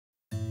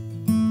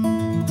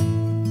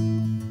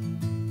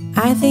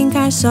I think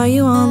I saw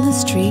you on the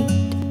street.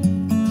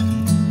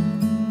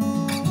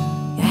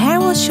 Your hair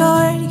was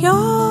short,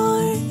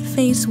 your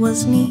face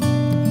was neat.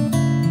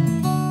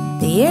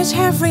 The years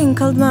have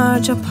wrinkled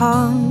much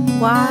upon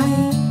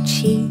white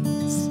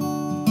sheets.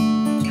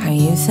 Our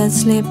youth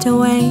has slipped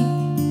away.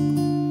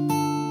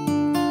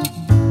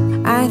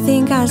 I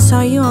think I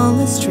saw you on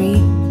the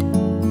street.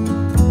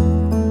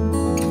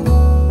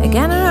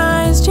 Again our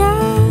eyes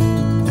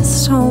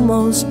just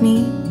almost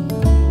meet.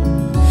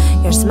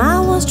 Your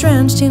smile was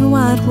drenched in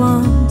what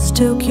once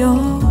took your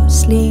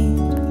sleep.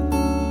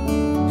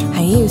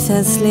 Our youth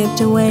has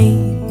slipped away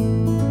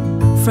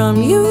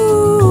from you,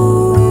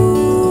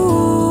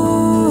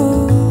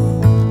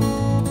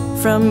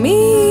 from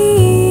me.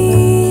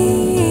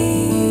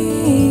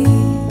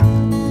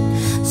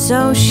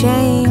 So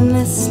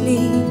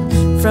shamelessly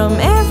from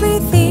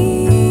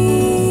everything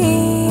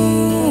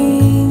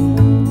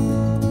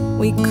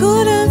we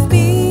could have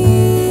been.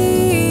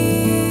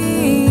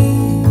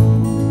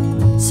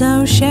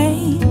 So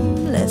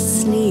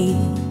shamelessly,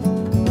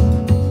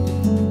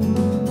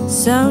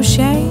 so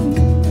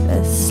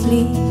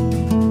shamelessly.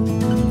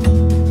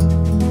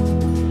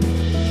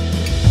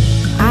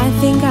 I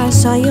think I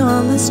saw you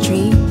on the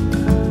street.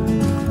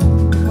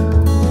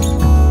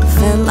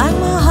 Felt like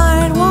my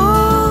heart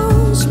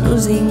was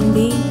losing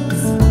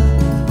beats.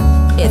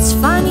 It's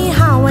funny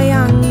how a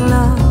young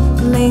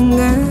love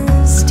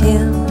lingers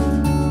still,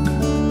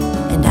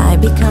 and I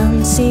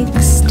become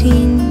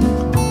 16.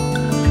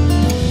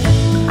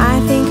 I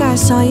think I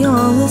saw you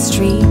on the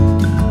street,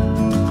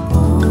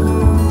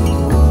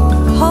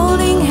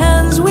 holding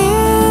hands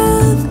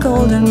with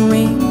golden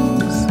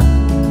rings.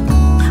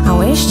 I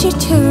wished you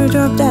to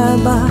drop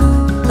dead,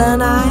 but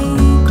then I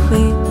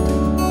quit.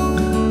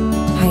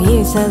 Our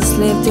youth has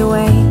slipped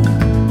away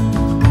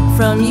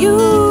from you,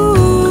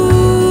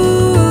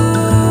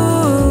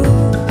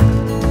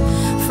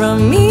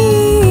 from me.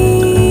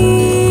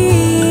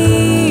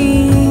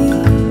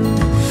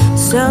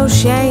 So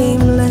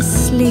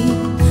shamelessly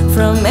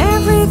from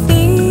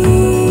everything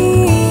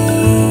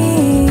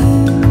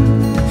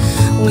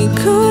we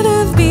could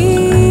have been.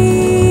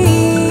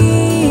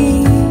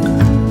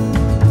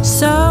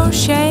 So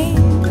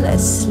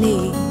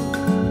shamelessly,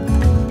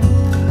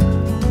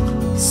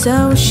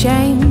 so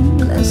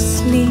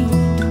shamelessly.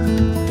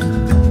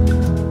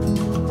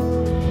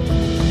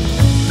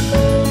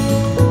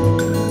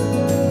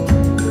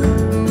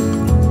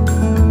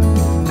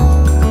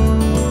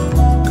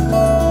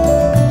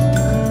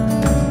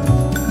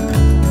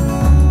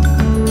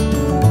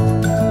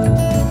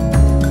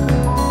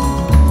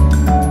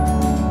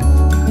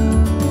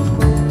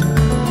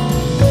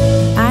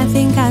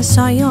 I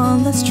saw you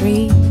on the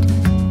street.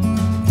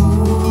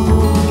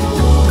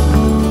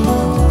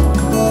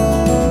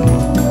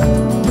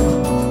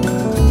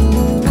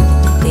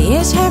 The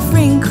years have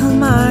wrinkled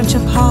much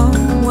upon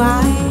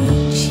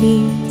white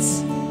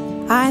sheets.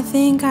 I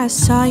think I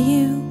saw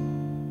you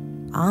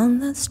on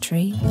the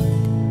street.